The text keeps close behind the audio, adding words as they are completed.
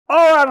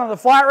All right, on the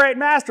Flat Rate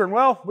Master, and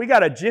well, we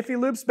got a Jiffy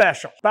Lube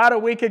special. About a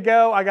week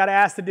ago, I got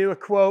asked to do a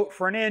quote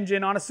for an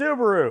engine on a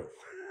Subaru.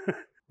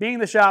 Being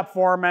the shop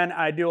foreman,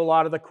 I do a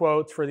lot of the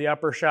quotes for the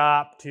upper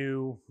shop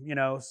to,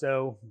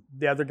 so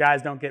the other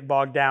guys don't get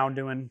bogged down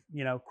doing,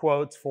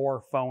 quotes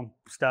for phone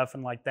stuff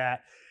and like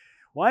that.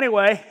 Well,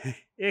 anyway,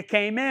 it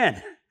came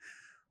in.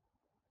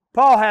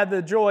 Paul had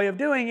the joy of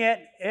doing it,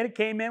 and it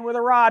came in with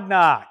a rod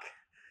knock.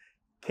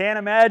 Can't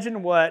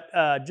imagine what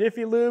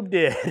Jiffy Lube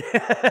did.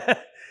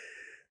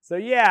 So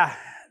yeah,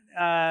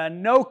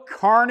 no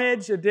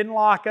carnage. It didn't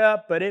lock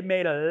up, but it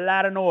made a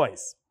lot of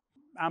noise.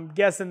 I'm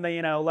guessing they,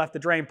 left the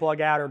drain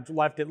plug out or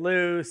left it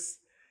loose.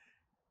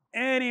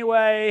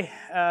 Anyway,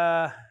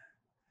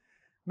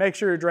 make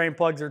sure your drain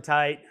plugs are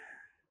tight.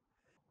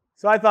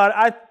 So I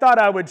thought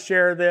I would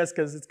share this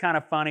because it's kind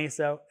of funny.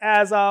 So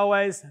as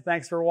always,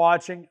 thanks for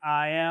watching.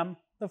 I am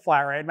the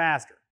Flat Rate Master.